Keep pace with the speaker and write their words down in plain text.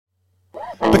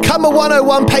Become a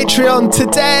 101 Patreon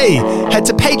today. Head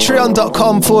to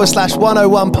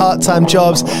patreon.com/101 part-time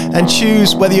jobs and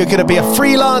choose whether you're going to be a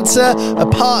freelancer, a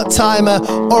part-timer,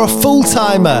 or a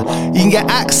full-timer. You can get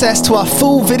access to our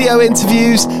full video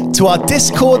interviews, to our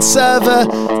Discord server,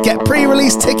 get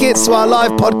pre-release tickets to our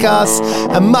live podcasts,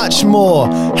 and much more.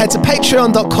 Head to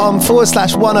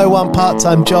patreon.com/101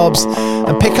 part-time jobs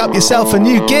and pick up yourself a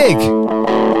new gig.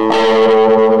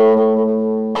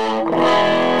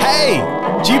 Hey,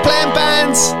 do you play in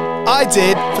bands? I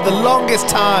did for the longest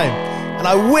time, and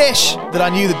I wish that I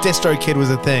knew that DistroKid was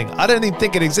a thing. I don't even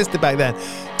think it existed back then.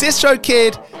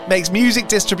 DistroKid makes music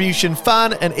distribution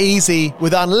fun and easy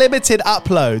with unlimited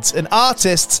uploads, and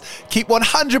artists keep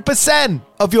 100%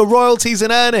 of your royalties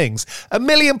and earnings. 1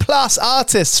 million plus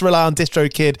artists rely on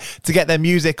DistroKid to get their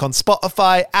music on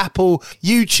Spotify, Apple,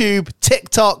 YouTube,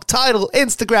 TikTok, Tidal,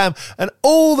 Instagram, and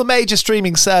all the major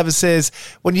streaming services.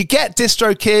 When you get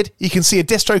DistroKid, you can see a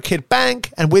DistroKid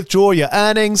bank and withdraw your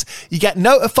earnings. You get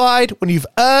notified when you've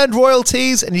earned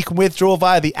royalties, and you can withdraw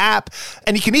via the app.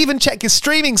 And you can even check your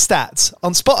streaming stats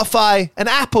on Spotify and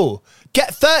Apple.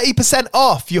 Get 30%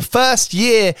 off your first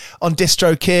year on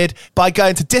DistroKid by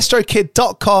going to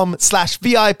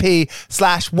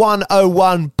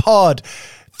distrokid.com/VIP/101pod.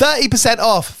 30%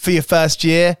 off for your first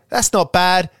year. That's not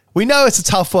bad. We know it's a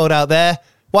tough world out there.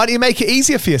 Why don't you make it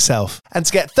easier for yourself? And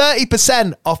to get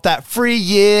 30% off that free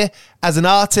year as an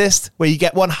artist, where you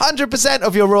get 100%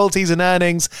 of your royalties and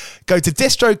earnings, go to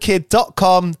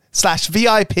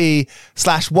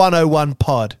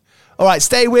distrokid.com/VIP/101pod. All right,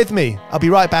 stay with me. I'll be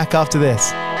right back after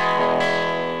this.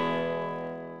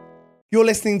 You're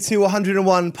listening to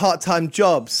 101 Part-Time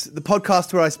Jobs, the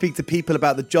podcast where I speak to people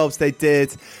about the jobs they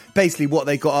did, basically what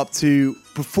they got up to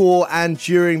before and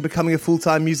during becoming a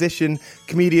full-time musician,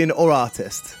 comedian, or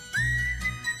artist.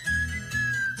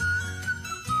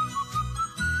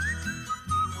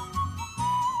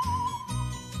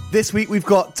 This week we've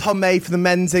got Tom May for the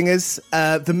Menzingers.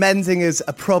 The Menzingers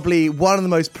are probably one of the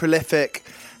most prolific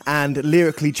and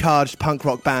lyrically charged punk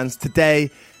rock bands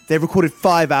today. They've recorded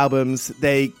 5 albums.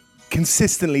 They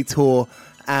consistently tour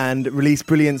and release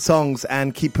brilliant songs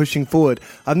and keep pushing forward.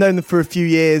 I've known them for a few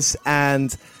years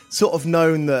and sort of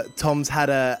known that Tom's had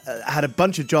a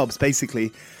bunch of jobs,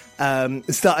 basically,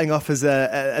 starting off as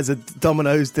a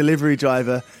Domino's delivery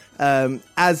driver,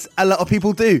 as a lot of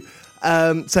people do.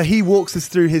 So he walks us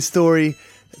through his story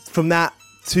from that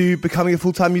to becoming a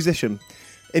full-time musician.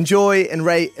 Enjoy and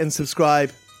rate and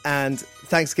subscribe, and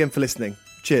thanks again for listening.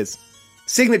 Cheers.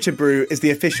 Signature Brew is the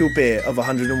official beer of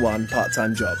 101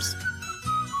 Part-Time Jobs.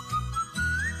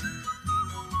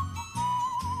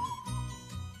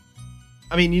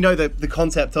 I mean, you know the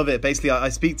concept of it. Basically, I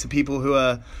speak to people who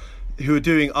are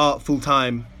doing art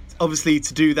full-time. Obviously,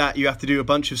 to do that, you have to do a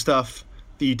bunch of stuff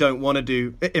that you don't want to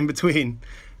do in between.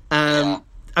 I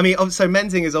mean, so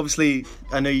Menzingers, obviously,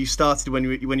 I know you started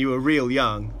when you were real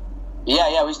young.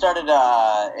 Yeah, we started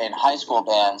in high school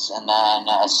bands, and then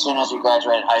as soon as we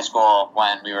graduated high school,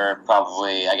 when we were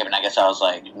probably, I guess I was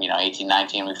like, 18,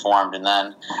 19, we formed, and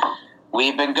then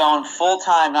we've been going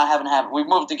full-time, we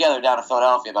moved together down to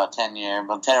Philadelphia about 10 or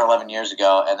 11 years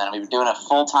ago, and then we've been doing it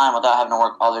full-time without having to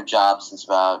work other jobs since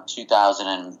about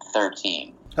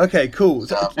 2013. Okay, cool.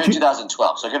 So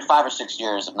 2012, so a good 5 or 6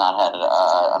 years have not had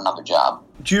another job.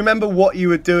 Do you remember what you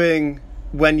were doing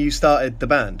when you started the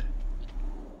band?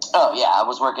 Oh, yeah, I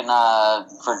was working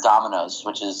for Domino's,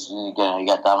 which is, you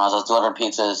got Domino's. I was delivering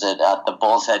pizzas at the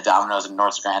Bull's Head Domino's in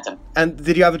North Scranton. And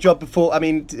did you have a job before? I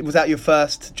mean, was that your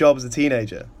first job as a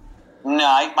teenager?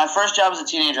 No, my first job as a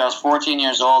teenager, I was 14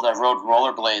 years old. I rode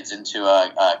rollerblades into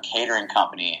a catering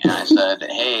company, and I said,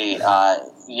 hey,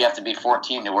 you have to be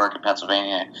 14 to work in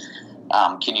Pennsylvania.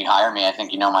 Can you hire me? I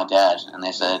think you know my dad. And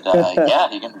they said, yeah,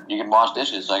 you can wash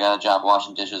dishes. So I got a job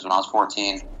washing dishes when I was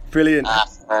 14. Brilliant.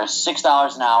 For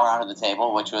 $6 an hour under the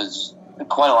table, which was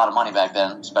quite a lot of money back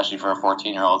then, especially for a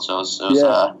 14-year-old. So it was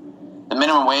the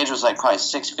minimum wage was like probably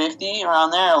 $6.50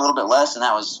 around there, a little bit less, and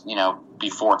that was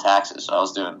before taxes. So I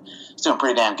was doing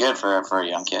pretty damn good for a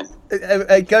young kid.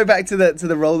 Go back to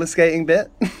the roller skating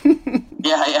bit.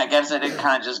 Yeah, I guess I didn't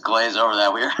kind of just glaze over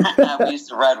that. We used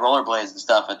to ride rollerblades and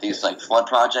stuff at these like flood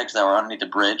projects that were underneath the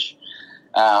bridge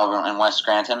over in West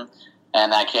Scranton.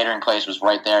 And that catering place was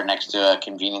right there next to a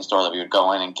convenience store that we would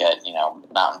go in and get,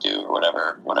 Mountain Dew or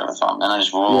whatever from. And I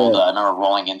just rolled. I remember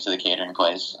rolling into the catering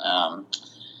place and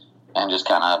just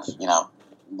kind of,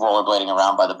 rollerblading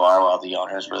around by the bar while the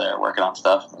owners were there working on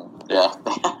stuff. And, yeah,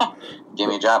 gave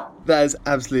me a job. That is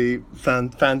absolutely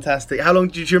fantastic. Do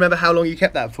you remember how long you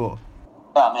kept that for?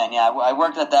 Oh, man, yeah. I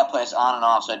worked at that place on and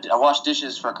off. So I washed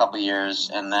dishes for a couple of years.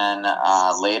 And then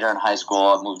later in high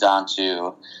school, I moved on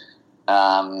to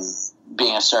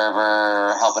being a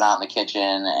server, helping out in the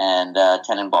kitchen, and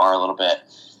tending bar a little bit.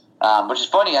 Which is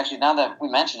funny, actually, now that we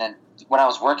mention it, when I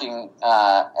was working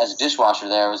as a dishwasher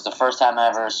there, it was the first time I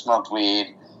ever smoked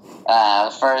weed.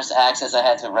 The first access I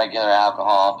had to regular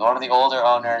alcohol. One of the older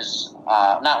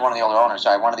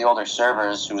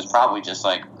servers, who was probably just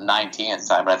like 19 at the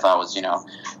time, but I thought was,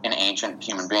 an ancient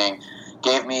human being,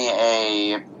 gave me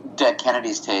a Dead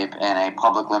Kennedys tape and a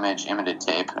Public Image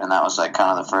tape, and that was like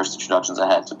kind of the first introductions I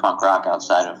had to punk rock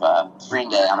outside of Green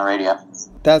Day on the radio.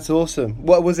 That's awesome.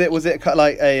 What was it? Was it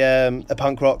like a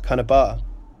punk rock kind of bar?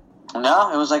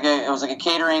 No, it was like a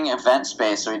catering event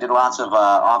space. So we did lots of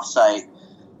off-site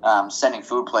sending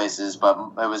food places, but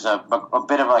it was a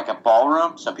bit of like a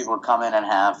ballroom. So people would come in and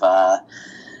have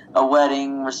a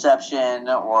wedding reception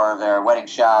or their wedding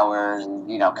showers,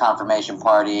 confirmation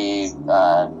party,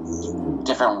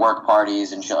 different work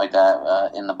parties and shit like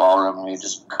that in the ballroom. And we would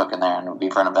just cook in there and it would be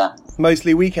for an event.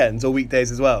 Mostly weekends or weekdays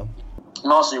as well?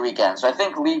 Mostly weekends. So I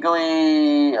think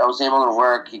legally I was able to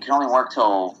work. You can only work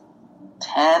till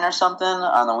 10 or something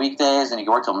on the weekdays, and you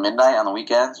can work till midnight on the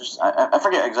weekends. I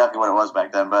forget exactly what it was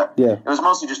back then, but it was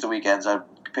mostly just the weekends. I'd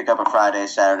pick up a Friday,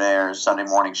 Saturday, or Sunday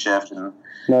morning shift, and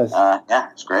nice.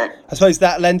 It's great. I suppose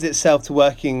that lends itself to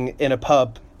working in a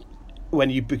pub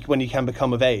when you can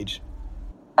become of age.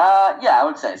 I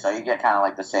would say so. You get kind of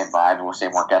like the same vibe and the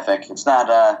same work ethic. It's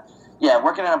not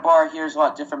working in a bar here is a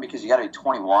lot different because you got to be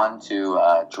 21 to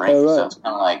drink. Oh, right. So it's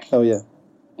kind of like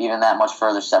even that much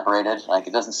further separated. Like,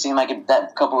 it doesn't seem like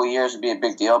that couple of years would be a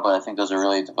big deal, but I think those are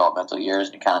really developmental years.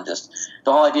 And you kind of just,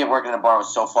 the whole idea of working in a bar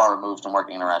was so far removed from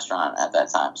working in a restaurant at that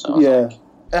time. So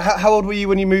How old were you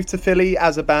when you moved to Philly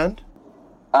as a band?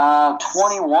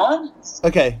 21.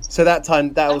 Okay, so that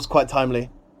was quite timely.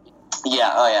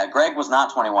 Yeah. Greg was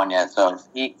not 21 yet, so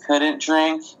he couldn't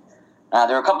drink. There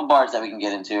were a couple bars that we can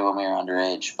get into when we were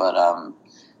underage, but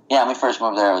when we first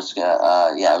moved there, it was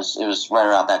right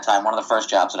around that time. One of the first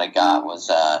jobs that I got was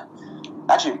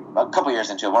actually a couple years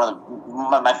into it.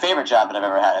 My favorite job that I've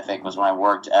ever had, I think, was when I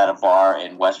worked at a bar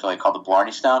in West Philly called the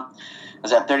Blarney Stone. It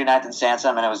was at 39th and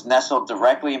Sansom, and it was nestled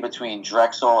directly in between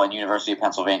Drexel and University of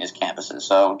Pennsylvania's campuses.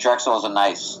 So Drexel is a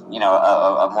nice,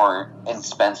 a more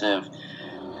inexpensive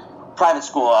private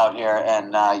school out here,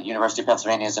 and University of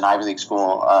Pennsylvania is an Ivy League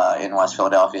school in West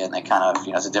Philadelphia, and they kind of,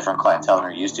 it's a different clientele than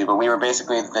we're used to. But we were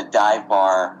basically the dive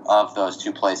bar of those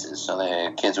two places, so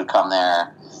the kids would come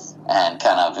there, and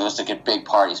it was like a big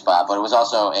party spot. But it was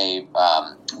also a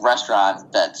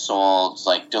restaurant that sold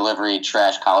like delivery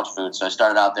trash college food. So I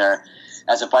started out there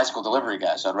as a bicycle delivery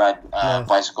guy. So I'd ride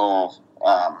bicycle,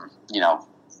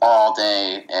 all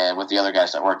day with the other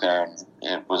guys that worked there, and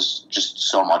it was just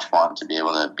so much fun to be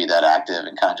able to be that active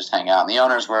and kind of just hang out. And the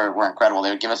owners were incredible. They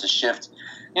would give us a shift.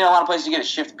 A lot of places you get a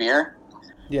shift beer.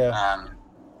 Yeah.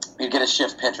 You'd get a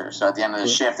shift pitcher. So at the end of the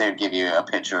shift, they would give you a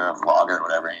pitcher of lager or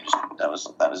whatever. And that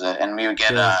was it. And we would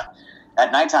get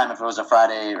at nighttime, if it was a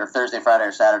Friday or Thursday, Friday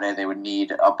or Saturday, they would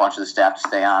need a bunch of the staff to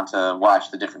stay on to watch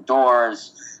the different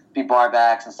doors, be bar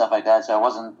backs and stuff like that. So it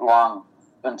wasn't long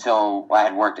until I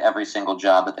had worked every single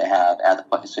job that they had at the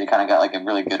place. So you kind of got like a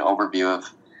really good overview of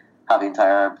how the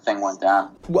entire thing went down.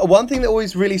 One thing that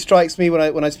always really strikes me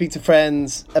when I speak to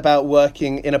friends about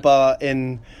working in a bar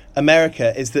in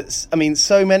America is that,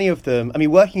 so many of them,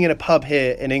 working in a pub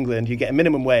here in England, you get a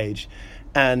minimum wage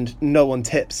and no one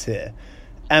tips here.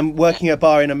 And working at a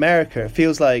bar in America, it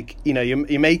feels like,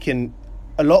 you're making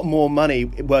a lot more money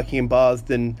working in bars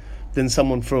than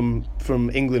someone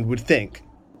from England would think.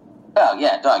 Oh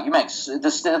yeah, dog. You make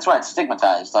this. That's why it's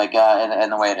stigmatized. Like, in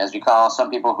the way it is, we call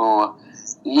some people who,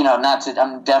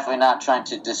 I'm definitely not trying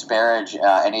to disparage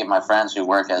any of my friends who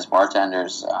work as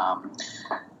bartenders,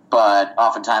 but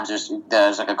oftentimes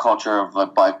there's like a culture of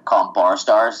like call them bar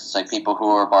stars. It's like people who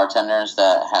are bartenders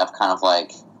that have kind of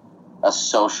like a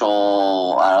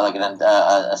social,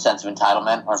 a sense of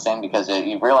entitlement or thing, because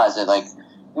you realize that like,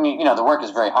 the work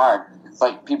is very hard,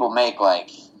 but people make like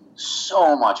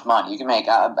so much money. You can make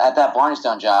at that Blarney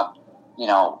Stone job,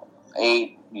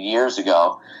 8 years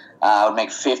ago, I would make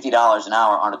 $50 an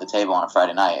hour under the table on a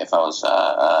Friday night if I was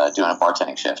doing a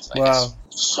bartending shift. Like, wow,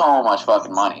 it's so much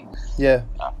fucking money. Yeah,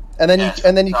 and then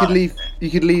you could leave.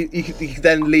 You could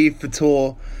then leave for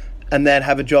tour, and then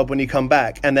have a job when you come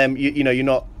back, and then you're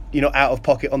not out of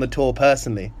pocket on the tour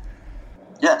personally.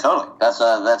 Yeah, totally.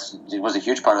 It was a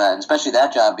huge part of that, and especially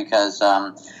that job because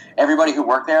everybody who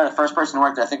worked there, the first person who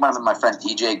worked there, I think one of them, my friend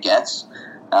DJ Getz,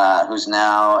 who's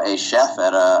now a chef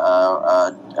at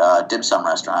a dim sum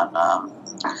restaurant.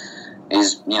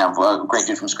 He's a great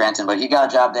dude from Scranton, but he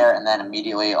got a job there, and then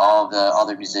immediately all of the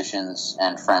other musicians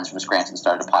and friends from Scranton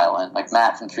started to pile in. Like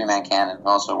Matt from Three Man Cannon, who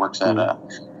also works at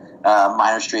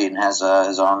Minor Street and has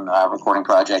his own recording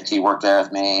project. He worked there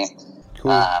with me.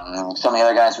 Cool. Some of the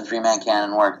other guys from Three Man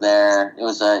Cannon worked there. It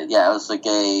was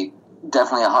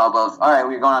definitely a hub of, all right,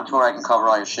 we're going on tour. I can cover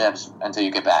all your shifts until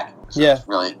you get back. So it's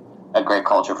really a great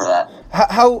culture for that.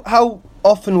 How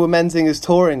often were Menzingers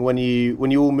touring when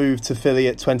you all moved to Philly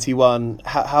at 21?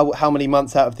 How many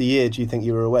months out of the year do you think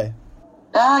you were away?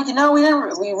 We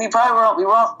didn't. We probably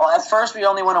were. At first, we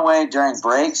only went away during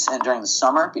breaks and during the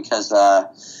summer because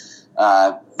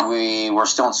we were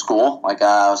still in school. I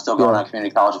was still going to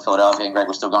community college in Philadelphia, and Greg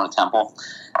was still going to Temple.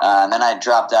 And then I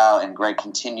dropped out, and Greg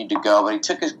continued to go, but he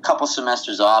took a couple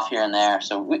semesters off here and there.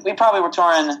 So we probably were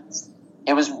touring.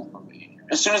 It was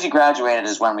as soon as he graduated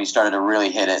is when we started to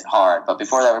really hit it hard. But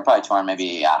before that, we were probably touring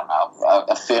maybe, I don't know,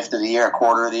 a fifth of the year, a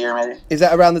quarter of the year maybe. Is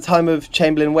that around the time of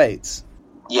Chamberlain Waits?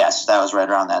 Yes, that was right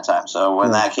around that time. So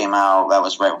when that came out, that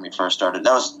was right when we first started.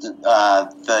 That was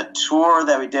the tour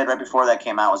that we did right before that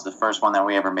came out was the first one that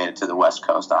we ever made it to the West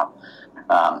Coast on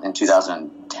in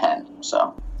 2010.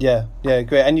 So yeah,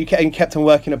 great. And you kept on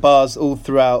working at bars all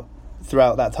throughout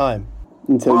that time.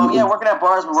 Working at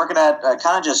bars, but working at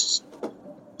kind of just.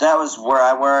 That was where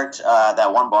I worked,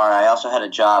 that one bar. I also had a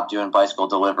job doing bicycle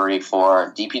delivery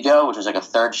for DP Dough, which was like a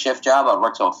third shift job. I would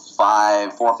work till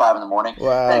 4 or 5 in the morning.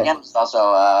 Wow. And again, it was also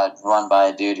run by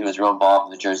a dude who was real involved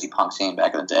in the Jersey punk scene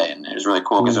back in the day. And it was really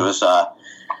cool because it was,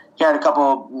 he had a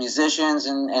couple musicians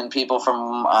and people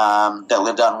from that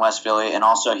lived out in West Philly. And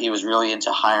also he was really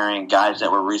into hiring guys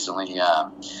that were recently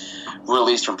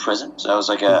released from prison. So it was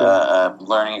like a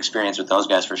learning experience with those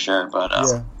guys for sure. But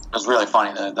it was really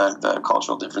funny, the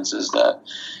cultural differences that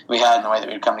we had in the way that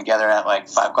we'd come together at like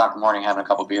 5 o'clock in the morning having a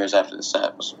couple beers after the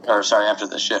after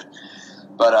the shift.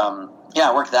 But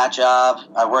I worked that job.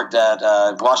 I worked at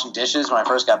washing dishes when I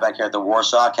first got back here at the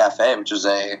Warsaw Cafe, which was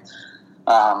a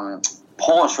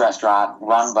Polish restaurant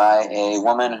run by a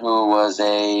woman who was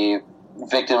a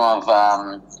victim of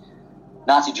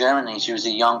Nazi Germany. She was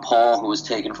a young Pole who was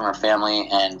taken from her family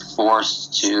and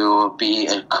forced to be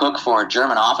a cook for a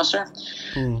German officer.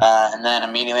 And then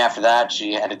immediately after that,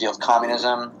 she had to deal with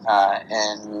communism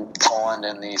in Poland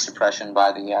and the suppression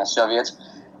by the Soviets.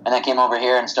 And then came over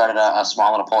here and started a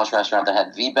small little Polish restaurant that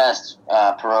had the best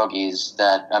pierogies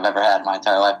that I've ever had in my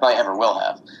entire life, probably ever will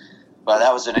have. But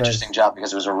that was an interesting job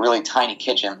because it was a really tiny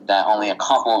kitchen that only a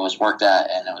couple of us worked at,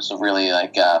 and it was a really a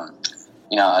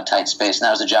tight space. And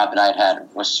that was a job that I had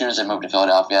as soon as I moved to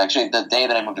Philadelphia. Actually, the day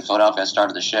that I moved to Philadelphia, I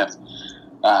started the shift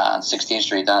on 16th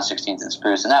Street, down 16th and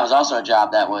Spruce. And that was also a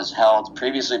job that was held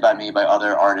previously by me by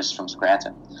other artists from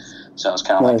Scranton. So it was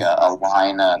kind of like a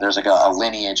line. There's like a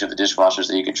lineage of the dishwashers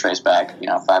that you could trace back,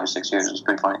 5 or 6 years. It was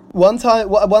pretty funny. One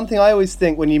thing I always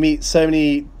think when you meet so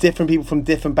many different people from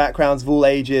different backgrounds of all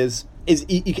ages is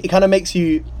it kind of makes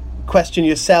you question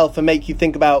yourself and make you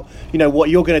think about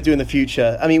what you're going to do in the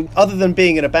future. I mean, other than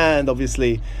being in a band,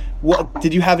 obviously, what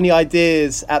did you have any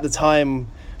ideas at the time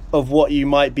of what you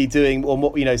might be doing, or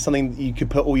what something you could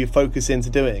put all your focus into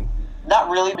doing? Not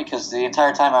really, because the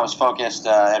entire time I was focused,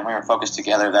 and we were focused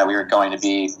together that we were going to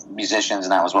be musicians,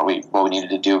 and that was what we needed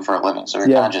to do for a living. So we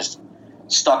were kind of just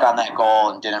stuck on that goal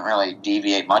and didn't really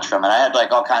deviate much from it. I had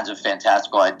like all kinds of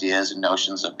fantastical ideas and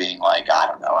notions of being like, I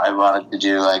don't know, I wanted to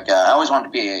do I always wanted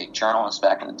to be a journalist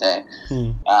back in the day.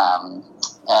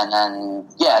 And then,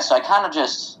 so I kind of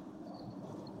just,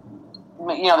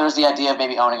 there was the idea of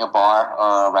maybe owning a bar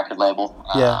or a record label.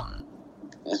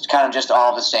 It's kind of just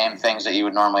all the same things that you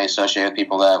would normally associate with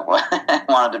people that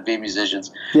wanted to be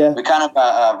musicians. We kind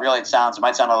of really, it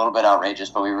might sound a little bit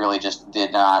outrageous, but we really just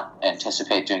did not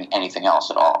anticipate doing anything else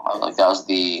at all. Like that was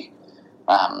the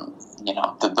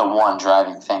one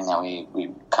driving thing that we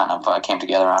kind of came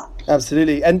together on.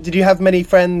 Absolutely. And did you have many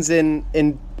friends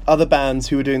in other bands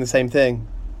who were doing the same thing?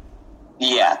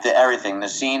 Yeah, everything. The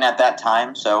scene at that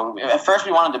time. So at first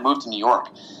we wanted to move to New York.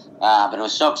 But it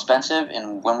was so expensive,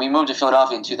 and when we moved to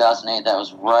Philadelphia in 2008, that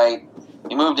was right.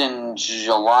 We moved in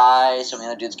July. Some of the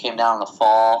other dudes came down in the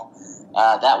fall.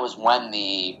 That was when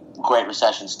the Great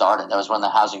Recession started. That was when the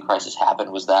housing crisis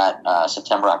happened. Was that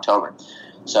September, October?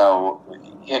 So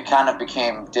it kind of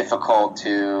became difficult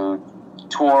to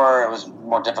tour. It was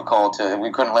more difficult we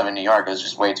couldn't live in New York. It was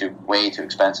just way too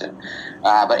expensive.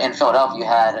 But in Philadelphia, you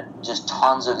had just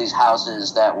tons of these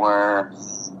houses that were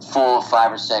full of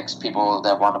 5 or 6 people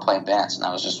that wanted to play in bands, and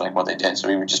that was just like what they did. So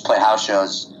we would just play house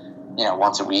shows,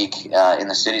 once a week in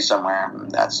the city somewhere.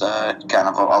 That's kind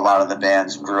of a lot of the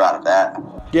bands grew out of that.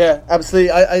 Yeah,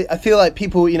 absolutely. I feel like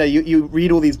people, you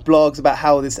read all these blogs about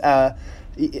how this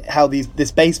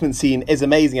basement scene is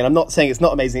amazing, and I'm not saying it's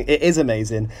not amazing. It is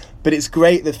amazing, but it's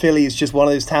great that Philly is just one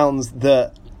of those towns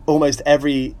that almost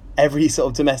every every sort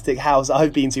of domestic house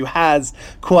I've been to has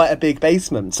quite a big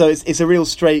basement. So it's a real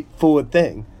straightforward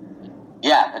thing.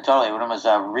 Yeah, totally. When it was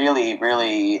really,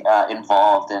 really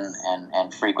involved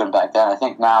and frequent back then. I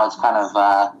think now it's kind of,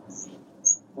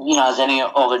 as any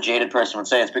older, jaded person would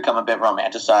say, it's become a bit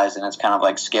romanticized and it's kind of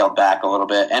like scaled back a little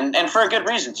bit. And for a good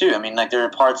reason, too. I mean, like there are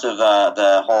parts of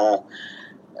the whole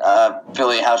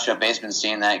Philly house show basement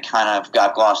scene that kind of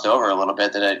got glossed over a little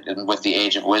bit, with the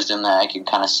age of wisdom that I could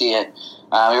kind of see it.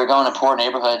 We were going to poor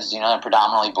neighborhoods, they're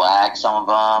predominantly black, some of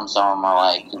them are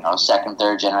like, second,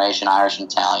 third generation Irish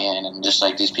and Italian, and just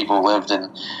like these people lived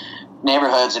in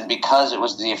neighborhoods, and because it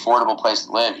was the affordable place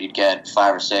to live, you'd get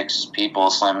 5 or 6 people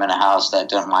slim in a house that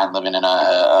don't mind living in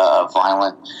a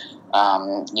violent,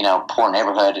 poor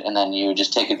neighborhood, and then you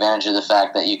just take advantage of the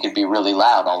fact that you could be really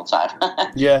loud all the time.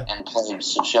 Yeah. And play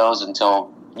some shows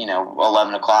until,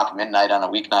 11 o'clock midnight on a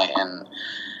weeknight, and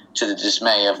to the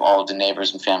dismay of all of the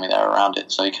neighbors and family that are around it.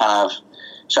 So you kind of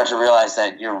start to realize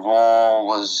that your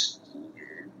role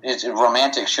it's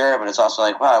romantic, sure, but it's also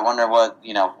like, wow, I wonder what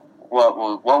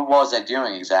was I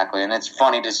doing exactly? And it's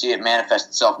funny to see it manifest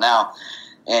itself now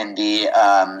in the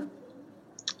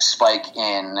spike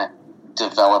in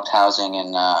developed housing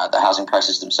and the housing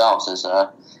prices themselves, as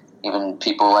even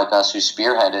people like us who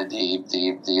spearheaded the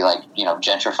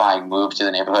gentrifying move to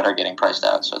the neighborhood are getting priced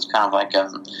out. So it's kind of like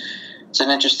it's an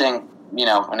interesting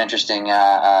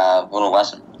little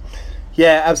lesson.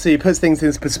 Yeah, absolutely. It puts things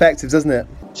into perspective, doesn't it?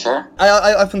 Sure.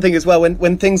 I often think as well,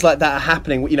 when things like that are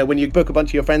happening, when you book a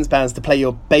bunch of your friends' bands to play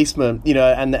your basement,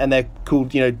 and they're called,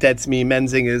 Dead to Me,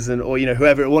 Menzingers, or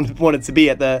whoever it wanted to be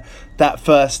at that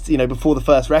first, before the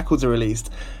first records are released.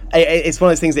 It's one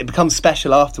of those things that becomes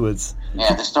special afterwards.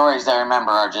 Yeah, the stories I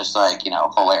remember are just like,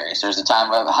 hilarious. There's a time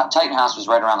where Titan House was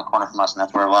right around the corner from us, and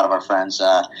that's where a lot of our friends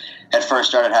had first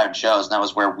started having shows, and that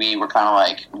was where we were kind of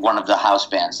like one of the house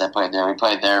bands that played there. We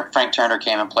played there. Frank Turner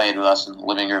came and played with us in the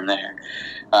living room there.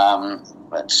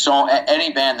 So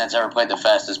any band that's ever played the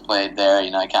fest has played there.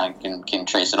 I kind of can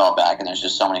trace it all back, and there's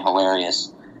just so many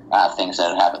hilarious things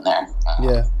that had happened there.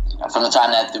 Yeah. From the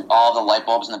time that all the light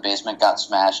bulbs in the basement got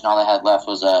smashed, and all they had left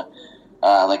was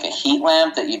like a heat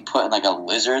lamp that you'd put in like a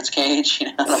lizard's cage,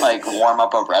 to like warm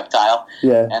up a reptile.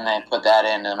 Yeah. And they put that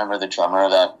in, and I remember the drummer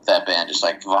of that band just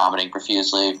like vomiting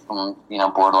profusely from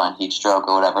borderline heat stroke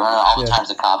or whatever. And all the times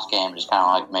the cops came, just kind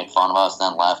of like made fun of us,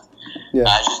 and then left. Yeah.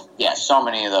 So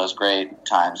many of those great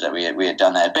times that we had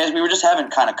done that. Basically, we were just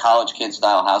having kind of college kid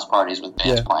style house parties with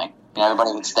bands playing.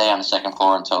 Everybody would stay on the second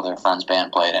floor until their friend's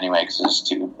band played anyway, because it was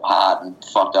too hot and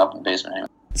fucked up in the basement anyway.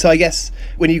 So I guess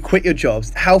when you quit your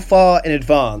jobs, how far in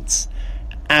advance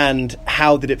and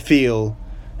how did it feel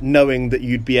knowing that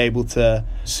you'd be able to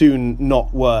soon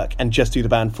not work and just do the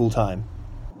band full time?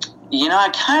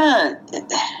 I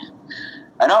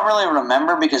don't really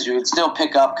remember, because we would still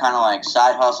pick up kind of like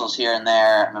side hustles here and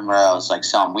there. I remember I was like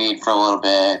selling weed for a little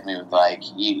bit. We would like,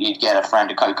 you'd get a friend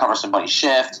to cover somebody's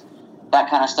shift, that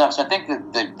kind of stuff. So I think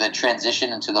that the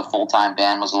transition into the full-time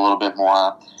band was a little bit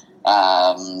more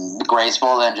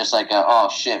graceful than just like, oh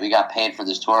shit, we got paid for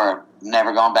this tour,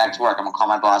 never going back to work, I'm gonna call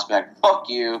my boss back, fuck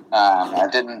you.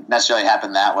 It didn't necessarily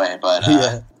happen that way, but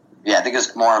I think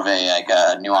it's more of a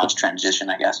nuanced transition,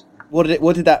 I guess. What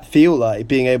did that feel like,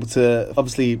 being able to,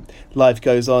 obviously life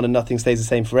goes on and nothing stays the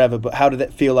same forever, but how did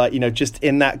it feel like, just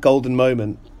in that golden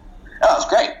moment? Oh, it was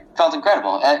great. Felt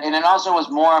incredible. And it also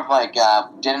was more of like,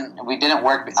 we didn't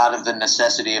work out of the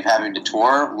necessity of having to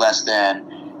tour, less than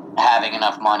having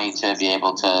enough money to be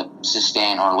able to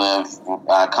sustain or live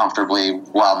comfortably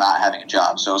while not having a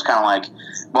job. So it was kind of like,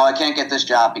 well, I can't get this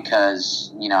job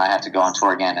because, I have to go on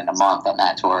tour again in a month on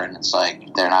that tour, and it's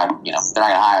like, they're not going to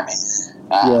hire me.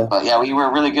 But yeah, we were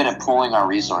really good at pooling our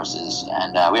resources,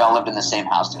 and we all lived in the same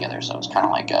house together, so it was kind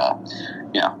of like,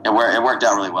 it worked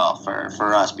out really well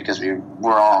for us, because we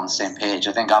were all on the same page.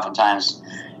 I think oftentimes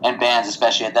in bands,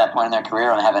 especially at that point in their career,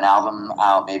 when they have an album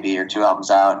out maybe or 2 albums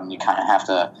out, and you kind of have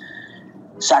to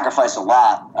sacrifice a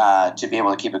lot to be able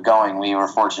to keep it going. We were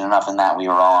fortunate enough in that we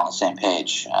were all on the same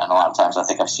page, and a lot of times I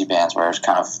think I've seen bands where it's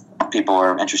kind of people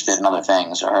are interested in other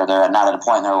things, or they're not at a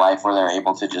point in their life where they're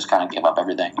able to just kind of give up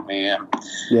everything. We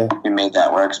made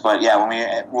that work. But yeah, when we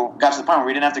got to the point where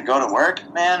we didn't have to go to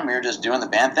work, man, we were just doing the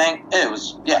band thing. It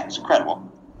was incredible.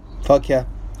 Fuck yeah.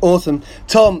 Awesome.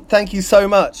 Tom, thank you so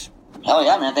much. Hell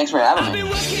yeah, man. Thanks for having me.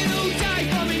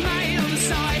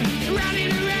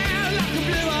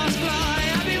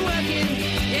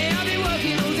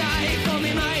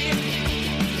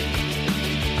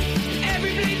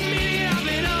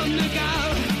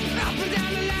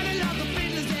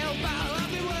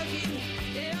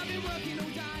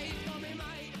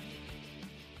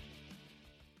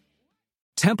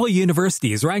 Temple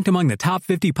University is ranked among the top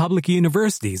 50 public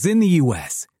universities in the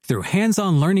U.S. Through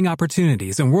hands-on learning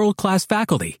opportunities and world-class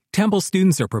faculty, Temple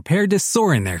students are prepared to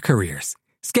soar in their careers.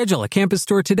 Schedule a campus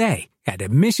tour today at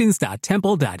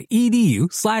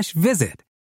admissions.temple.edu/visit.